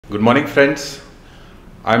Good morning, friends.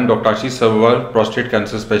 I'm Dr. Ashish Sabharwal, prostate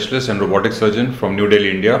cancer specialist and robotic surgeon from New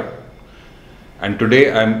Delhi, India. And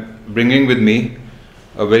today I'm bringing with me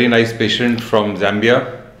a very nice patient from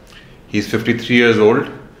Zambia. He's 53 years old,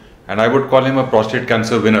 and I would call him a prostate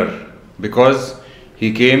cancer winner because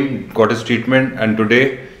he came, got his treatment, and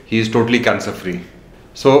today he is totally cancer free.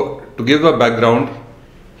 So to give a background,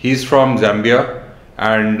 he's from Zambia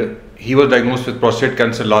and he was diagnosed with prostate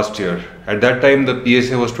cancer last year. At that time the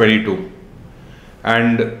PSA was 22,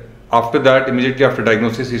 and after that, immediately after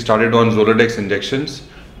diagnosis, he started on Zoladex injections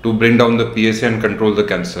to bring down the PSA and control the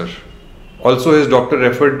cancer. Also, his doctor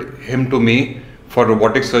referred him to me for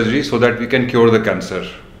robotic surgery so that we can cure the cancer.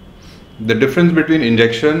 The difference between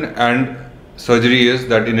injection and surgery is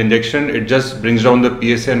that in injection it just brings down the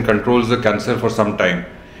PSA and controls the cancer for some time.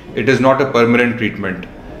 It is not a permanent treatment,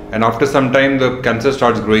 and after some time the cancer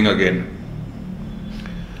starts growing again.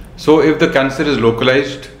 So if the cancer is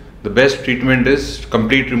localized, the best treatment is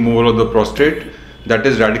complete removal of the prostate, that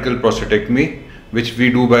is radical prostatectomy, which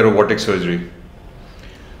we do by robotic surgery.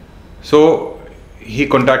 So he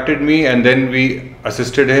contacted me and then we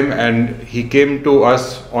assisted him, and he came to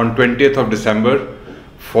us on 20th of December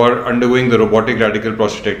for undergoing the robotic radical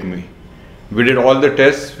prostatectomy. We did all the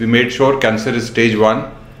tests, we made sure cancer is stage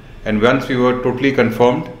 1, and once we were totally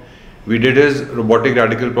confirmed, we did his robotic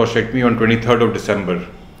radical prostatectomy on 23rd of December.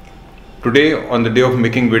 Today, on the day of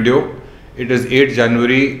making video, it is 8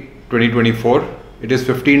 January 2024. It is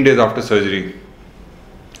 15 days after surgery.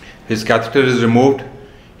 His catheter is removed.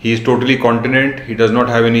 He is totally continent. He does not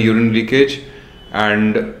have any urine leakage,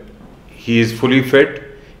 and he is fully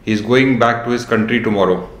fit. He is going back to his country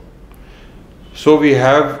tomorrow. So we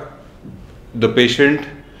have the patient,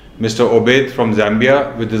 Mr. Obed from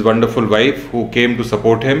Zambia, with his wonderful wife who came to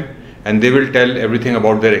support him, and they will tell everything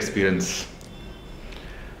about their experience.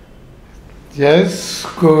 Yes,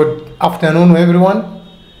 good afternoon everyone.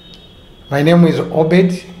 My name is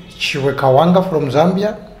Obed Chiwekawanga from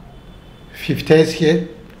Zambia,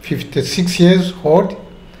 56 years old.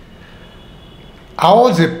 I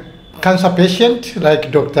was a cancer patient,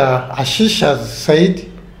 like Dr. Ashish has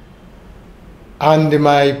said, and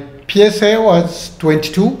my PSA was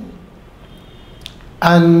 22.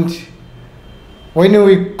 And when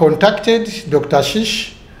we contacted Dr.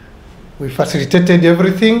 Ashish, we facilitated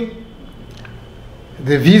everything.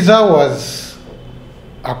 The visa was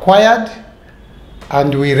acquired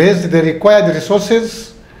and we raised the required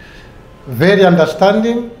resources. Very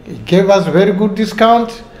understanding. He gave us very good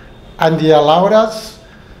discount and he allowed us,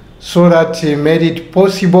 so that he made it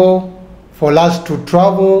possible for us to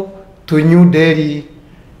travel to New Delhi,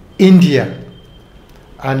 India.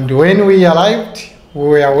 And when we arrived, we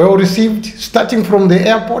were well received, starting from the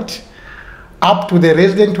airport up to the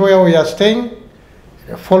residence where we are staying.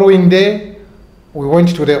 The following day, we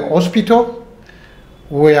went to the hospital.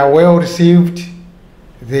 We are well received,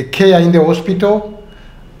 the care in the hospital,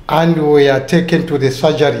 and we are taken to the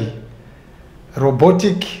surgery.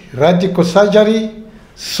 Robotic radical surgery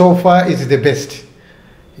so far is the best.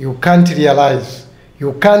 You can't realize,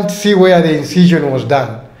 you can't see where the incision was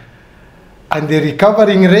done. And the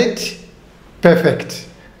recovering rate, perfect.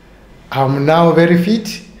 I'm now very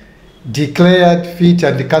fit, declared fit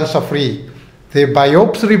and cancer free. The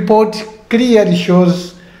biopsy report clearly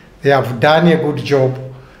shows they have done a good job.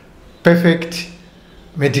 Perfect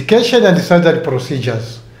medication and surgery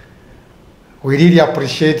procedures. We really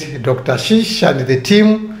appreciate Dr. Ashish and the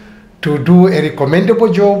team to do a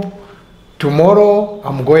recommendable job. Tomorrow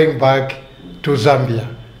I'm going back to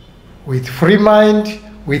Zambia with free mind,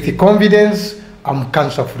 with confidence. I'm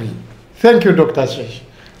cancer free. Thank you, Dr. Ashish.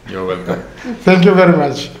 You're welcome. Thank you very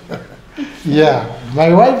much. Yeah,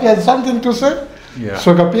 my wife has something to say. Yeah.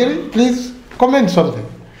 So Kapiri, please comment something.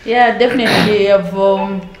 Yeah, definitely.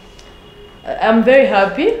 I'm very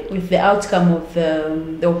happy with the outcome of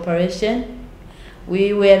the operation.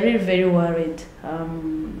 We were really very worried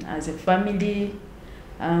as a family.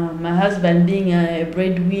 My husband being a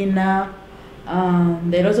breadwinner,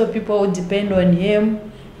 there are also people who depend on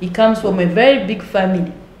him. He comes from a very big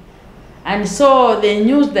family. And so the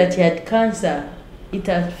news that he had cancer, it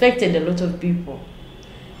affected a lot of people.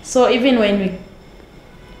 So even when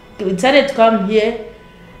we started to come here,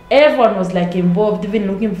 everyone was like involved, even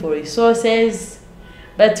looking for resources,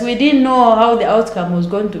 but we didn't know how the outcome was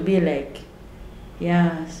going to be like.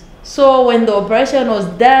 Yeah. So when the operation was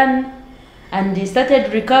done and he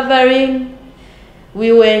started recovering,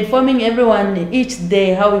 we were informing everyone each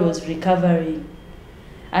day how he was recovering.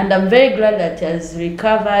 And I'm very glad that he has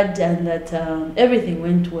recovered and that everything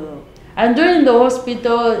went well. And during the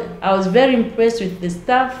hospital, I was very impressed with the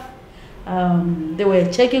staff. They were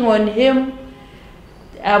checking on him.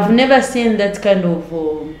 I've never seen that kind of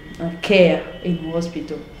care in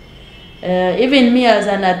hospital. Even me as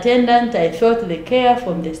an attendant, I felt the care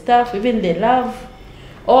from the staff, even the love,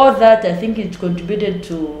 all that. I think it contributed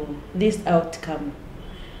to this outcome.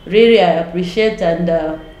 Really, I appreciate, and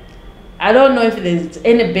I don't know if there's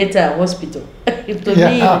any better hospital. To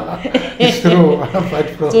Yeah, it's true.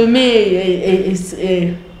 to me,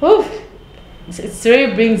 it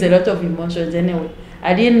really brings a lot of emotions. Anyway,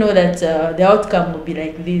 I didn't know that the outcome would be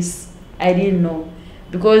like this. I didn't know.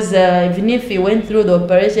 Because even if he went through the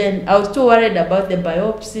operation, I was too worried about the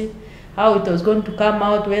biopsy, how it was going to come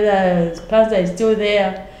out, whether cancer is still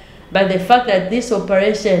there. But the fact that this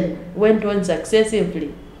operation went on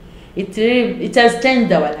successfully, it has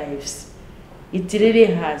changed our lives. It really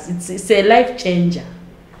has. It's a life changer.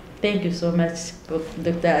 Thank you so much,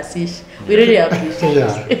 Dr. Ashish. We really appreciate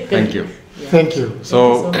it. Thank you. Yeah. Thank you.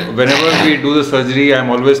 So whenever we do the surgery, I'm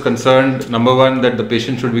always concerned, number one, that the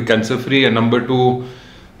patient should be cancer free, and number two,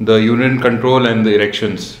 the urine control and the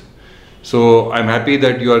erections. So I'm happy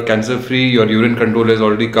that you are cancer free, your urine control has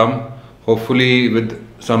already come. Hopefully with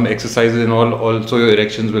some exercises and all, also your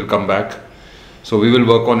erections will come back. So we will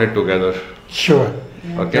work on it together. Sure.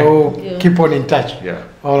 Yeah. Okay? So keep on in touch. Yeah.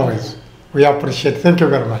 Always. We appreciate. Thank you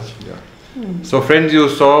very much. Yeah. So friends, you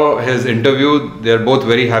saw his interview. They are both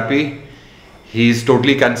very happy. He is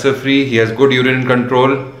totally cancer free. He has good urine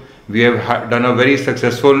control. We have done a very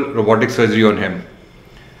successful robotic surgery on him.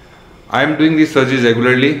 I am doing these surgeries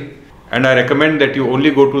regularly, and I recommend that you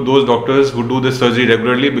only go to those doctors who do this surgery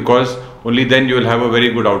regularly, because only then you will have a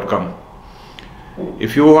very good outcome.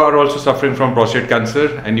 If you are also suffering from prostate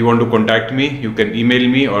cancer and you want to contact me, you can email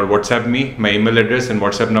me or WhatsApp me. My email address and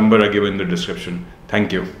WhatsApp number are given in the description.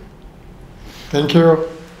 Thank you. Thank you.